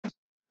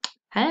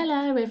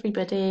Hello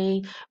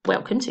everybody,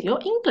 welcome to your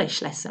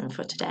English lesson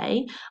for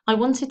today. I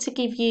wanted to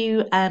give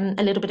you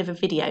a little bit of a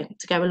video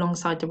to go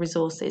alongside the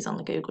resources on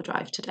the Google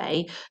Drive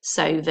today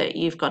so that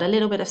you've got a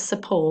little bit of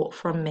support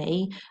from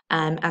me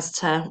as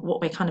to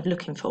what we're kind of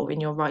looking for in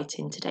your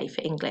writing today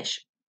for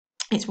English.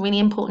 It's really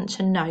important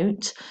to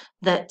note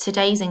that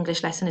today's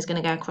English lesson is going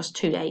to go across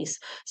 2 days.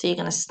 So you're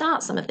going to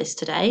start some of this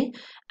today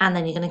and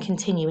then you're going to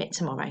continue it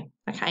tomorrow.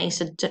 Okay,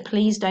 so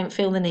please don't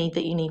feel the need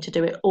that you need to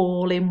do it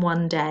all in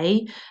one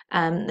day.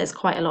 There's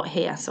quite a lot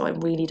here, so I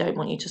really don't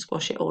want you to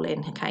squash it all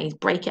in. Okay,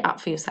 break it up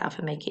for yourself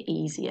and make it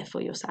easier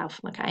for yourself.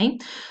 Okay,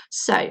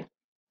 so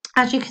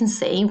as you can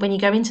see, when you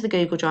go into the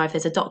Google Drive,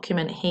 there's a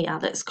document here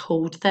that's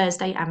called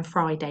Thursday and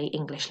Friday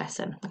English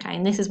Lesson. Okay,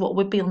 and this is what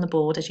would be on the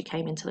board as you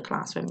came into the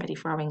classroom ready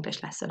for our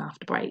English lesson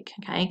after break.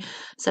 Okay,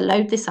 so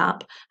load this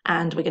up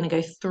and we're going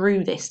to go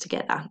through this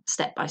together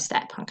step by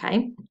step.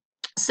 Okay.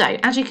 So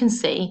as you can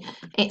see,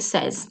 it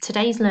says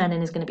today's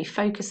learning is going to be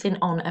focusing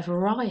on a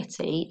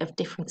variety of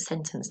different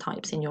sentence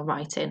types in your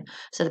writing.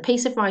 So the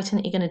piece of writing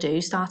that you're going to do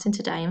starting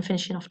today and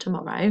finishing off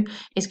tomorrow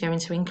is going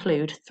to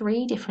include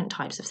 3 different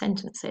types of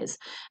sentences.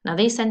 Now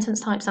these sentence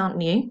types aren't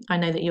new. I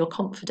know that you're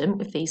confident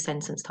with these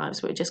sentence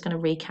types. We're just going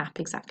to recap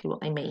exactly what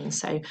they mean.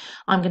 So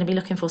I'm going to be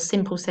looking for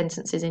simple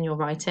sentences in your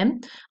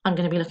writing. I'm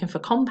going to be looking for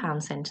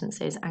compound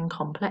sentences and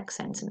complex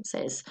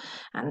sentences.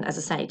 And as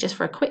I say, just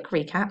for a quick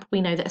recap, we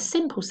know that a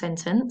simple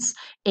sentence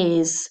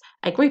is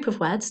a group of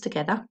words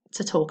together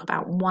to talk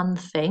about one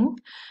thing.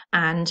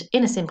 And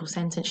in a simple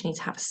sentence, you need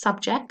to have a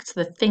subject,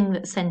 the thing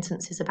that the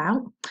sentence is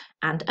about,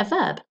 and a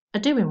verb, a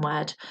doing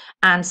word.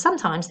 And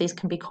sometimes these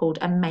can be called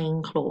a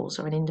main clause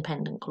or an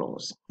independent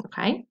clause.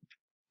 Okay.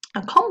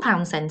 A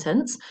compound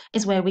sentence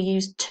is where we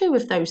use 2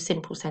 of those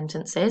simple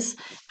sentences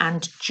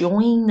and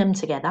join them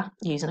together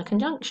using a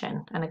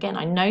conjunction. And again,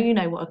 I know you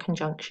know what a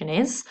conjunction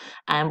is.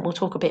 We'll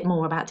talk a bit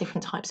more about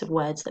different types of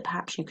words that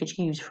perhaps you could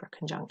use for a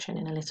conjunction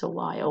in a little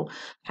while.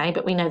 Okay,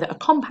 but we know that a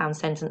compound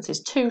sentence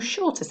is 2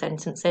 shorter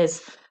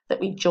sentences that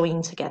we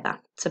join together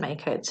to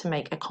make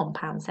a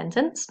compound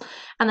sentence.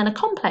 And then a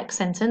complex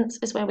sentence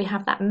is where we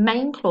have that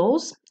main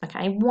clause,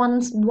 okay,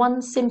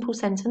 one simple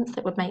sentence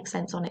that would make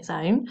sense on its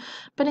own,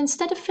 but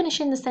instead of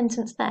finishing the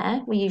sentence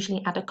there, we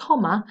usually add a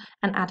comma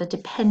and add a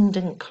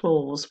dependent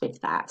clause with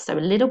that. So a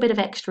little bit of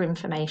extra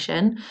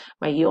information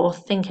where you're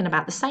thinking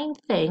about the same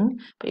thing,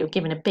 but you're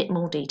giving a bit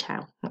more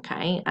detail,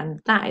 okay,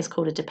 and that is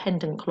called a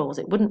dependent clause.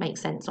 It wouldn't make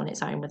sense on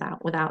its own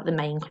without the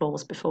main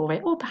clause before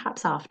it or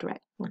perhaps after it,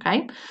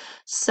 okay.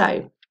 So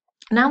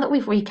now that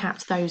we've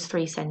recapped those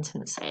 3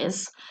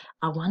 sentences,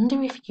 I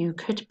wonder if you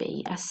could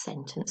be a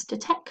sentence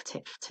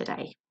detective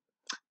today.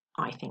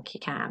 I think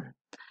you can.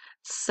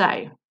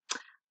 So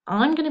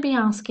I'm going to be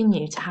asking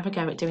you to have a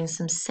go at doing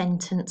some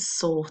sentence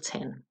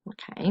sorting,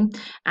 okay?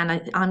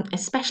 And I'm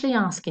especially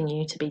asking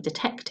you to be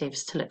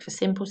detectives to look for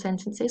simple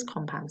sentences,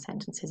 compound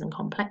sentences, and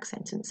complex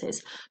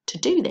sentences. To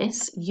do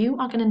this, you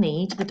are going to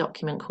need the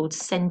document called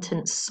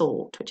Sentence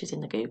Sort, which is in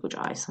the Google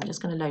Drive. So I'm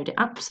just going to load it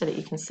up so that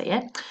you can see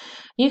it.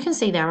 You can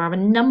see there are a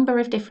number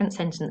of different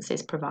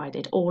sentences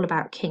provided, all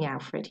about King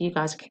Alfred. You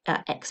guys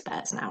are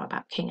experts now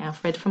about King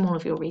Alfred from all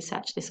of your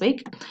research this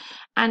week.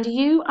 And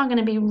you are going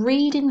to be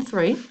reading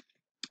through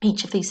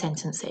each of these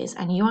sentences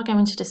and you are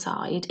going to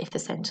decide if the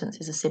sentence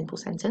is a simple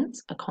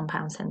sentence, a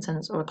compound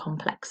sentence, or a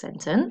complex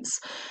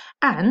sentence,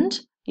 and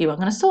you are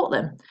going to sort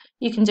them.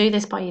 You can do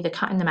this by either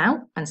cutting them out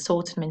and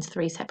sorting them into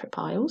 3 separate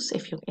piles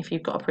if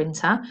you've got a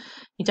printer.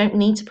 You don't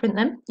need to print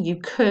them. You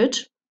could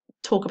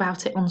talk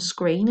about it on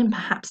screen and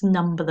perhaps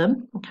number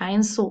them, okay,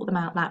 and sort them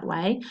out that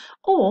way.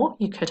 Or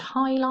you could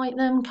highlight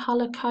them,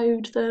 colour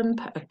code them,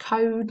 put a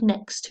code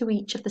next to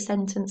each of the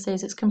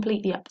sentences. It's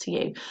completely up to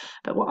you.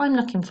 But what I'm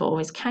looking for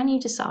is, can you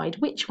decide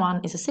which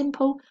one is a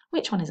simple,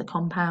 which one is a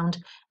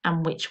compound,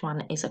 and which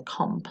one is a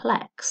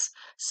complex?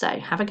 So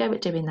have a go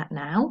at doing that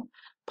now.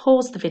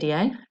 Pause the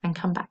video and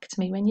come back to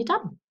me when you're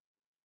done.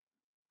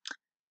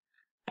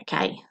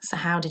 Okay, so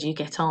how did you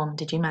get on?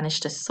 Did you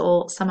manage to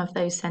sort some of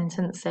those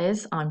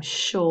sentences? I'm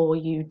sure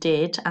you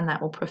did, and that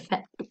will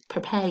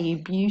prepare you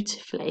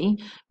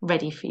beautifully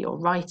ready for your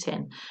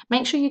writing.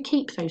 Make sure you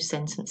keep those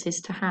sentences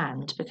to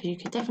hand because you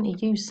could definitely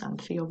use some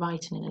for your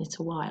writing in a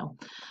little while.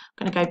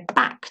 I'm going to go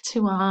back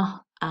to our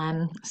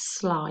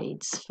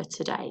slides for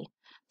today.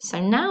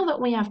 So now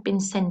that we have been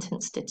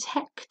sentence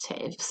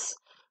detectives,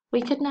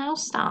 we could now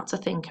start to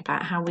think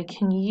about how we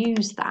can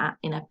use that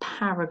in a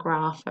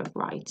paragraph of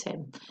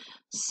writing.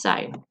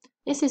 So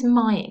this is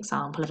my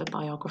example of a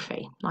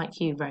biography, like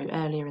you wrote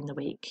earlier in the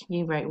week.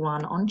 You wrote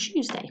one on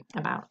Tuesday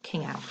about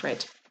King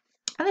Alfred.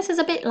 And this is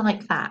a bit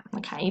like that,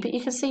 okay? But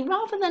you can see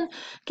rather than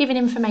giving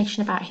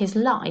information about his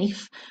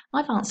life,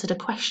 I've answered a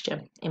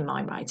question in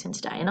my writing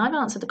today. And I've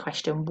answered the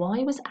question,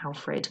 why was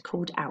Alfred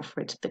called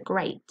Alfred the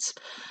Great?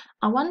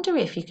 I wonder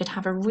if you could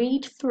have a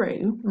read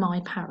through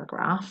my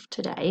paragraph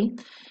today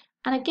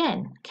And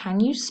again, can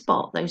you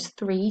spot those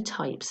 3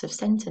 types of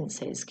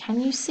sentences?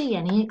 Can you see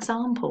any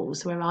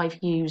examples where I've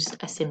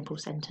used a simple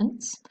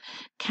sentence?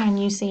 Can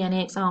you see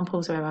any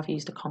examples where I've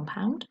used a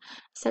compound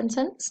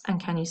sentence?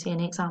 And can you see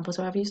any examples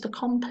where I've used a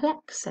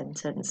complex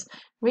sentence?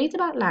 Read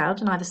them out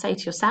loud and either say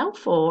to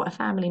yourself or a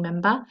family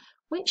member,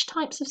 which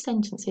types of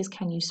sentences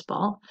can you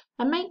spot?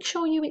 And make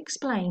sure you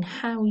explain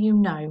how you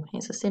know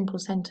it's a simple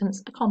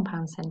sentence, a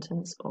compound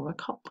sentence, or a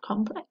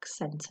complex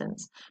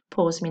sentence.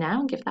 Pause me now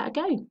and give that a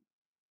go.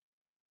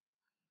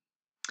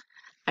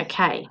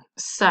 Okay,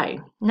 so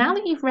now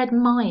that you've read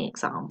my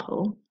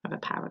example of a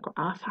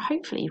paragraph,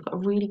 hopefully you've got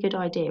a really good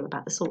idea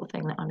about the sort of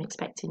thing that I'm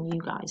expecting you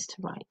guys to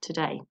write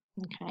today.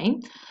 Okay,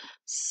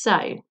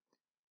 so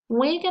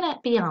we're going to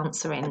be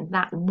answering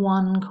that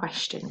one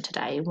question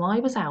today. Why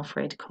was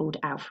Alfred called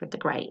Alfred the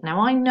Great?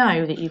 Now, I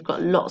know that you've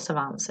got lots of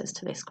answers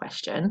to this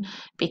question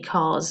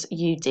because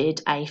you did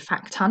a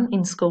fact hunt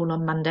in school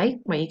on Monday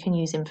where you can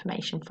use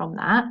information from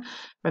that.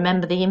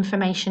 Remember, the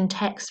information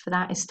text for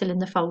that is still in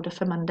the folder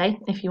for Monday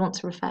if you want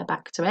to refer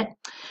back to it.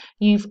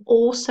 You've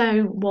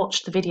also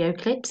watched the video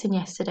clips in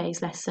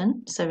yesterday's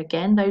lesson. So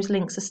again, those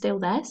links are still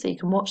there, so you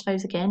can watch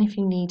those again if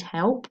you need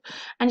help.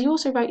 And you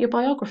also wrote your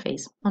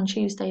biographies on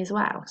Tuesday as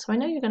well. So I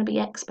know you're going to be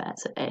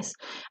experts at this.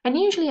 And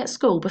usually at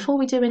school, before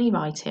we do any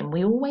writing,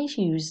 we always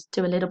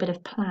do a little bit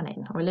of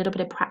planning or a little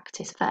bit of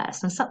practice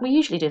first. And so we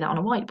usually do that on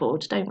a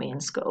whiteboard, don't we, in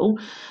school?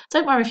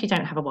 Don't worry if you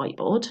don't have a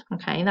whiteboard,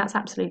 okay? That's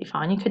absolutely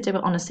fine. You could do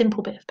it on a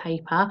simple bit of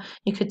paper.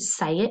 You could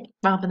say it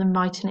rather than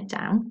writing it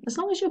down. As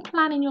long as you're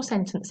planning your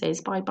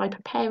sentences by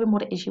preparing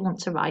what it is you want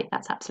to write,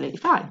 that's absolutely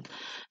fine.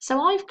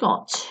 So I've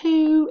got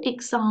 2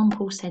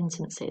 example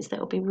sentences that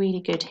will be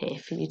really good here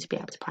for you to be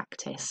able to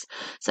practice.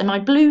 So my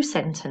blue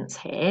sentence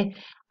here,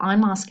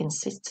 I'm asking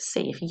to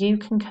see if you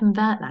can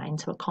convert that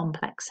into a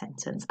complex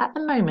sentence. At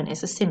the moment,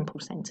 it's a simple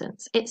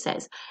sentence. It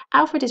says,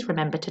 Alfred is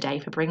remembered today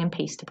for bringing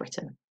peace to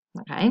Britain.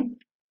 Okay.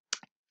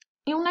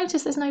 You'll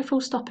notice there's no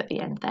full stop at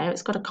the end there,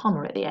 it's got a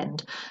comma at the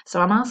end.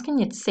 So I'm asking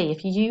you to see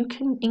if you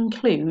can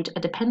include a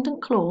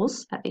dependent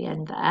clause at the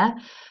end there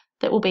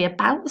that will be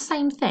about the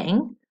same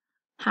thing,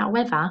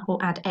 however, will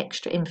add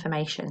extra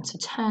information to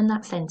turn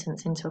that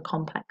sentence into a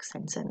complex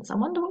sentence. I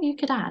wonder what you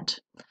could add.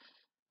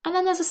 And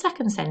then there's a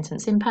second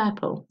sentence in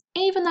purple.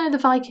 Even though the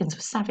Vikings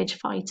were savage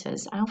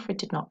fighters, Alfred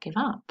did not give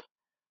up.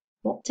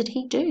 What did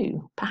he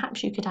do?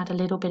 Perhaps you could add a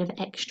little bit of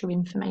extra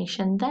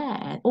information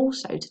there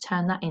also to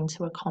turn that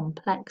into a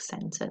complex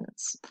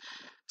sentence.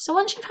 So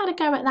once you've had a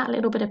go at that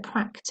little bit of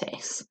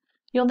practice,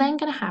 you're then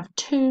going to have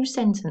 2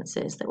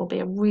 sentences that will be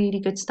a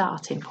really good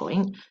starting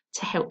point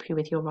to help you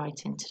with your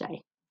writing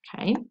today.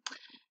 Okay,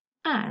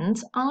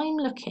 and I'm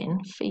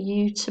looking for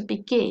you to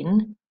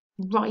begin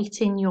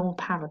writing your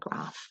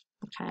paragraph.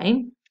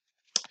 Okay,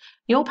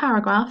 your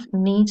paragraph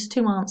needs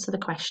to answer the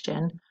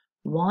question,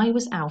 why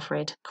was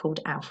Alfred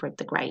called Alfred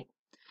the Great?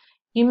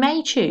 You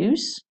may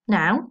choose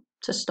now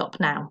to stop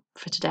now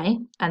for today,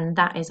 and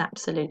that is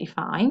absolutely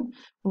fine.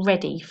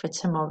 Ready for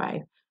tomorrow.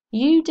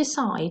 You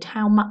decide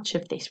how much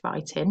of this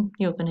writing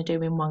you're going to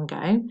do in one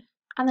go,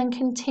 and then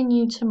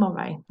continue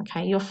tomorrow.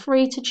 Okay, you're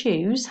free to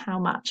choose how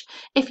much.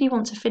 If you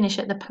want to finish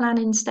at the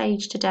planning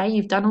stage today,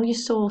 you've done all your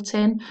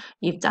sorting,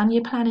 you've done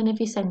your planning of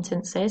your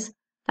sentences,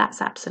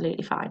 that's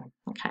absolutely fine.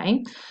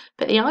 Okay,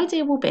 but the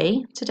idea will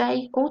be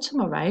today or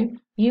tomorrow,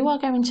 you are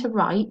going to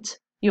write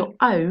your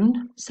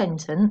own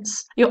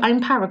sentence, your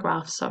own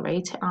paragraph,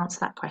 sorry, to answer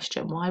that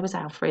question. Why was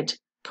Alfred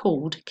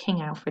called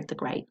King Alfred the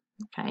Great?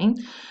 Okay,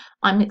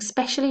 I'm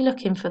especially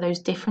looking for those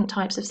different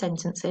types of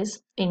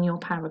sentences in your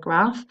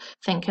paragraph,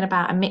 thinking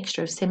about a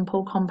mixture of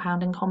simple,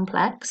 compound and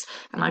complex.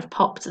 And I've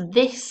popped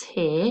this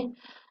here,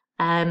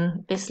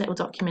 this little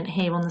document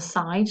here on the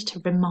side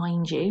to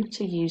remind you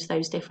to use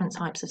those different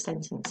types of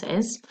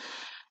sentences.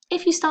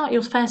 If you start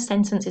your first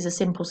sentence as a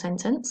simple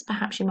sentence,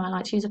 perhaps you might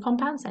like to use a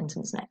compound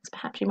sentence next.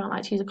 Perhaps you might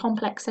like to use a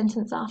complex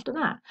sentence after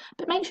that.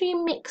 But make sure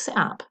you mix it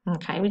up,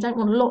 okay? We don't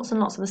want lots and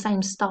lots of the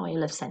same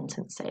style of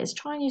sentences.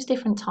 Try and use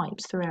different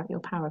types throughout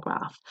your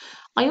paragraph.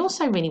 I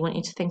also really want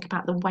you to think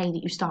about the way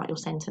that you start your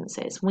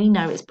sentences. We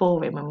know it's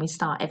boring when we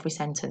start every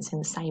sentence in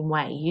the same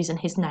way, using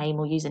his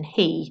name or using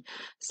he.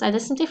 So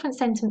there's some different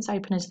sentence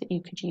openers that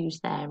you could use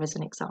there as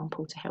an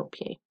example to help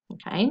you,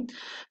 okay?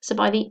 So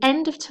by the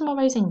end of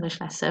tomorrow's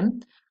English lesson,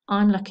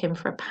 I'm looking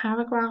for a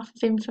paragraph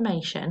of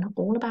information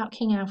all about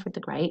King Alfred the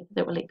Great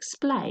that will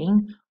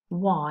explain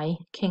why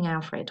King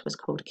Alfred was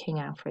called King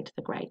Alfred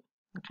the Great.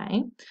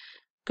 Okay,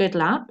 good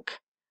luck.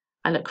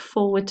 I look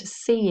forward to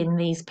seeing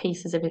these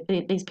pieces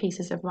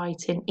of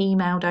writing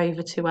emailed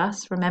over to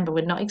us. Remember,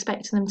 we're not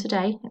expecting them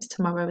today, it's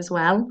tomorrow as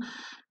well.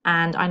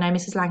 And I know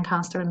Mrs.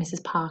 Lancaster and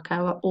Mrs. Parker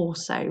are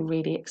also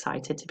really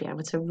excited to be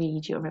able to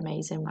read your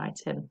amazing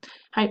writing.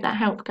 Hope that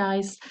helped,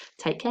 guys.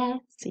 Take care.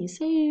 See you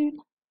soon.